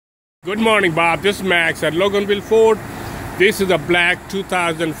Good morning, Bob. This is Max at Loganville Ford. This is a black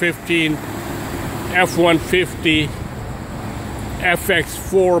 2015 F-150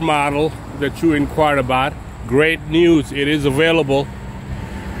 FX4 model that you inquired about. Great news, it is available.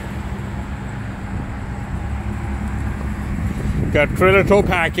 Got trailer tow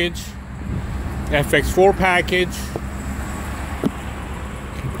package, FX4 package,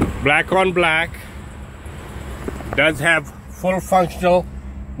 black on black. Does have full functional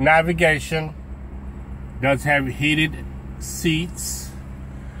navigation, does have heated seats.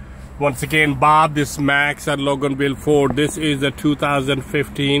 Once again, Bob, this is Max at Loganville Ford. This is a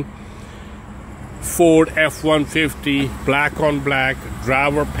 2015 Ford F-150 black on black,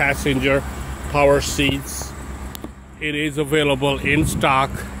 driver passenger power seats. It is available in stock.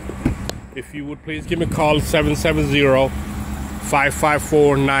 If you would please give me a call,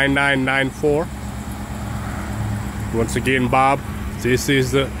 770-554-9994. Once again, Bob, this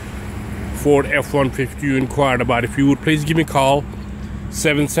is the Ford F-150 you inquired about. If you would please give me a call,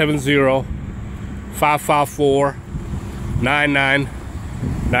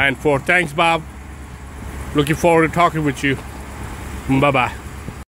 770-554-9994. Thanks, Bob. Looking forward to talking with you. Bye-bye.